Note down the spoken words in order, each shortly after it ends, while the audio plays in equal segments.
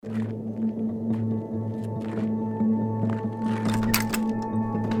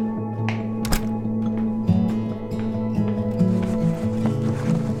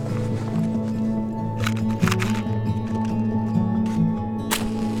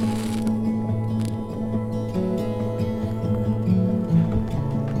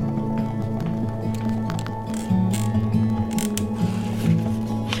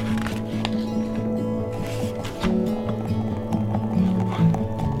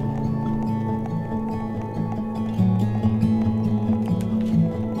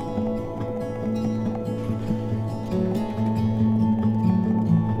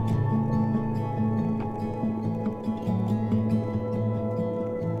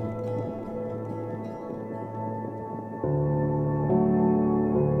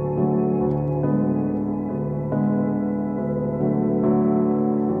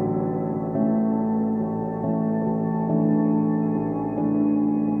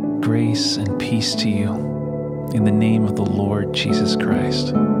Grace and peace to you in the name of the Lord Jesus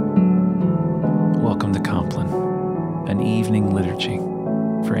Christ. Welcome to Compline, an evening liturgy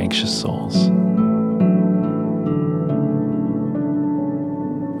for anxious souls.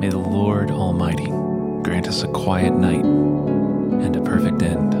 May the Lord Almighty grant us a quiet night and a perfect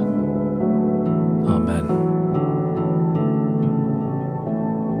end. Amen.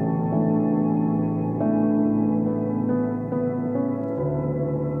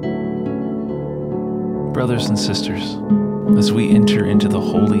 Brothers and sisters, as we enter into the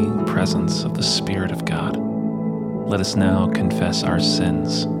holy presence of the Spirit of God, let us now confess our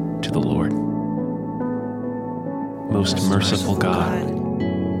sins to the Lord. Most merciful God,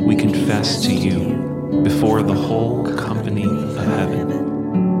 we confess to you before the whole company of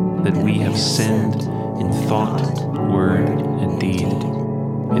heaven that we have sinned in thought, word, and deed,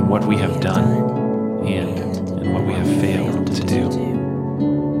 in what we have done and in what we have failed to do.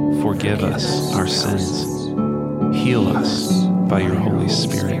 Forgive us our sins, heal us by your Holy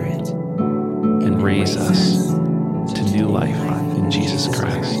Spirit, and raise us to new life in Jesus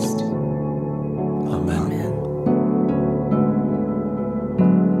Christ. Amen.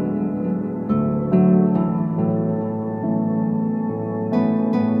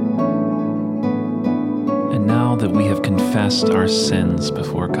 And now that we have confessed our sins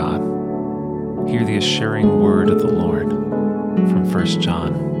before God, hear the assuring word of the Lord from 1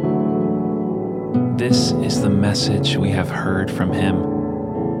 John. This is the message we have heard from him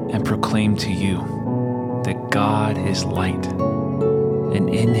and proclaim to you, that God is light, and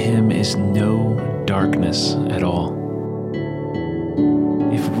in him is no darkness at all.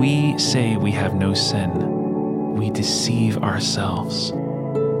 If we say we have no sin, we deceive ourselves,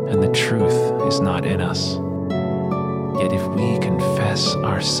 and the truth is not in us. Yet if we confess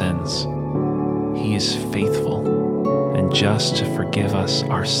our sins, he is faithful and just to forgive us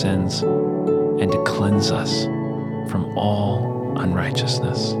our sins and to cleanse us from all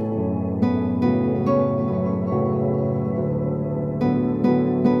unrighteousness.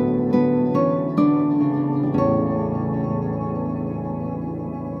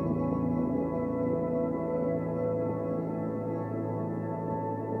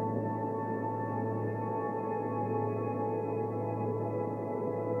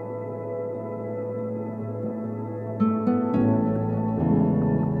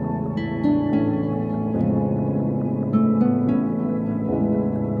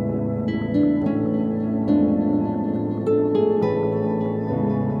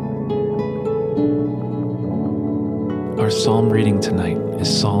 Our psalm reading tonight is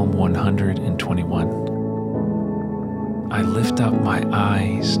Psalm 121. I lift up my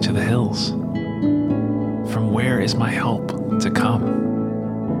eyes to the hills. From where is my help to come?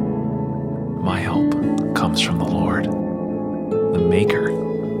 My help comes from the Lord, the maker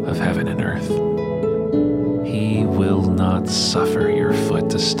of heaven and earth. He will not suffer your foot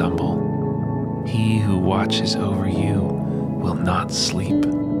to stumble. He who watches over you will not sleep.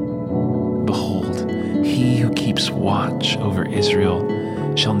 Behold, he who keeps watch over Israel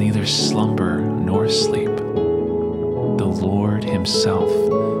shall neither slumber nor sleep. The Lord himself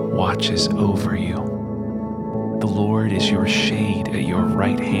watches over you. The Lord is your shade at your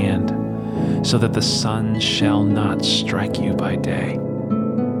right hand, so that the sun shall not strike you by day,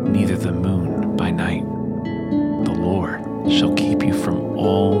 neither the moon by night. The Lord shall keep you from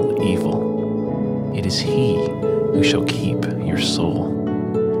all evil. It is he who shall keep your soul.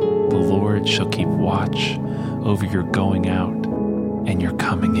 The Lord shall keep watch over your going out and your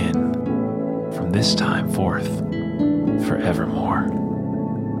coming in from this time forth forevermore.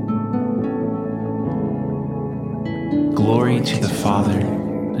 Glory to the Father,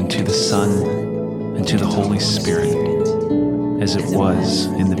 and to the Son, and to the Holy Spirit, as it was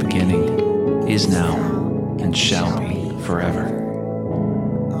in the beginning, is now, and shall be forever.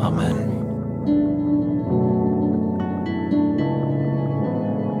 Amen.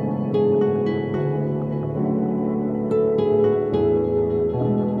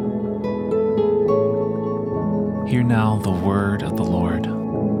 Hear now the word of the Lord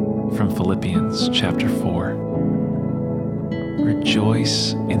from Philippians chapter 4.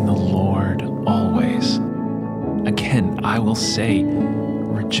 Rejoice in the Lord always. Again, I will say,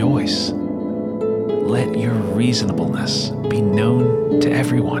 rejoice. Let your reasonableness be known to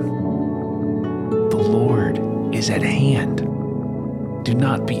everyone. The Lord is at hand. Do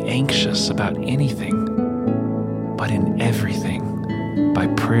not be anxious about anything, but in everything, by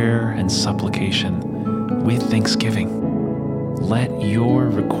prayer and supplication, with thanksgiving, let your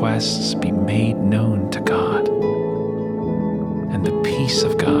requests be made known to God. And the peace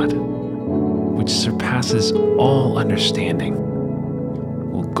of God, which surpasses all understanding,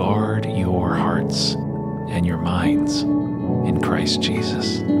 will guard your hearts and your minds in Christ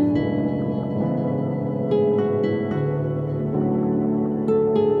Jesus.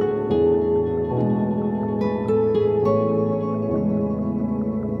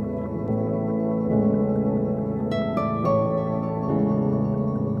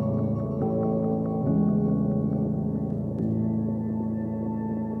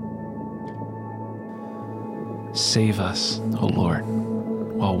 Save us, O Lord,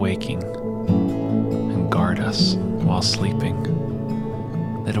 while waking, and guard us while sleeping,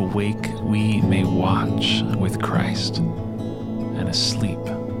 that awake we may watch with Christ, and asleep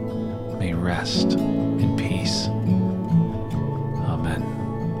may rest in peace. Amen.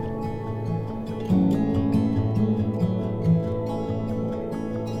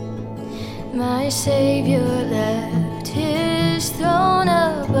 My Savior left his throne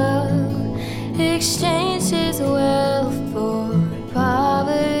above, exchanged his wealth for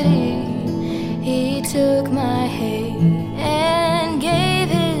poverty. He took my hate and gave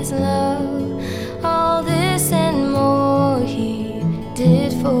his love. All this and more he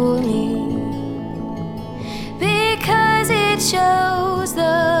did for me, because he chose the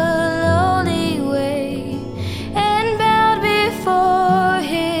lowly way and bowed before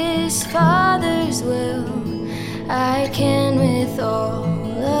his Father's will. I can with all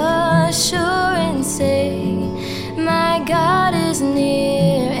assurance say, my God is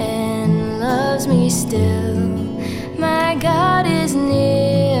near and loves me still. My God is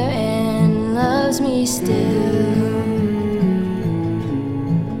near and loves me still.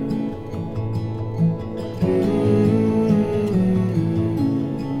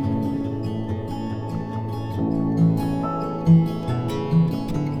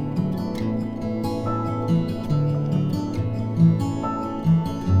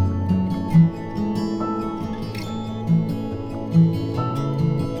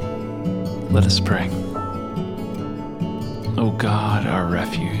 Let us pray. O God, our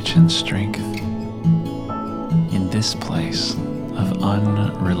refuge and strength, in this place of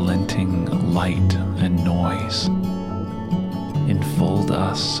unrelenting light and noise, enfold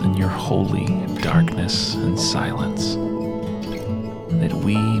us in your holy darkness and silence, that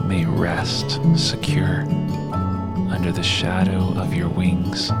we may rest secure under the shadow of your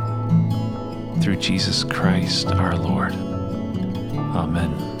wings, through Jesus Christ our Lord.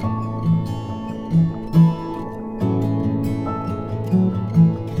 Amen.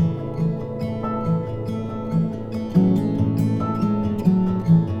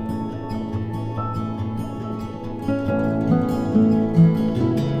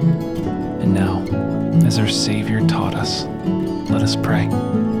 And now, as our Savior taught us, let us pray.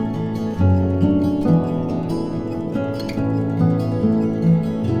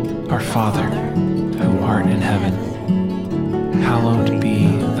 Our Father, who art in heaven, hallowed be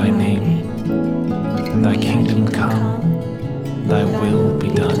thy name. Thy kingdom come, thy will be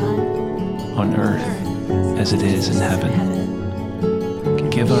done, on earth as it is in heaven.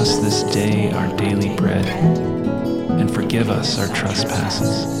 Give us this day our daily bread, and forgive us our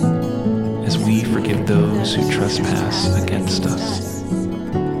trespasses, as we forgive those who trespass against us.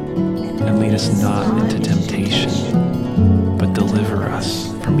 And lead us not into temptation, but deliver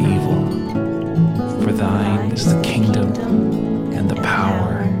us from evil. For thine is the kingdom, and the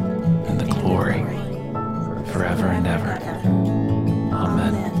power, and the glory, forever and ever.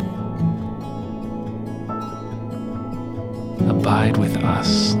 Amen. Abide with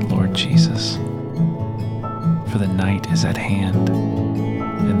us, Lord Jesus, for the night is at hand,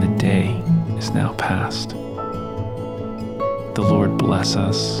 and the day is now past. The Lord bless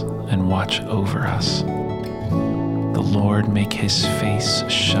us and watch over us. The Lord make his face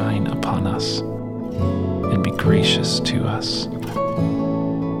shine upon us and be gracious to us.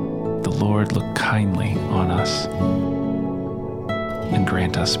 The Lord look kindly on us and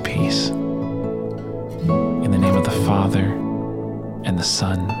grant us peace. In the name of the Father, and the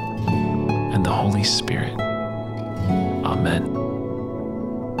Son, and the Holy Spirit. Amen.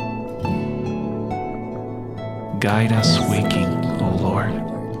 Guide us waking, O Lord,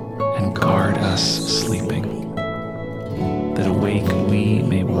 and guard us sleeping, that awake we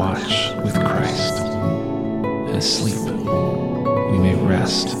may watch with Christ, and asleep we may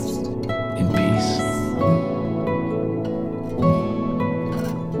rest in peace.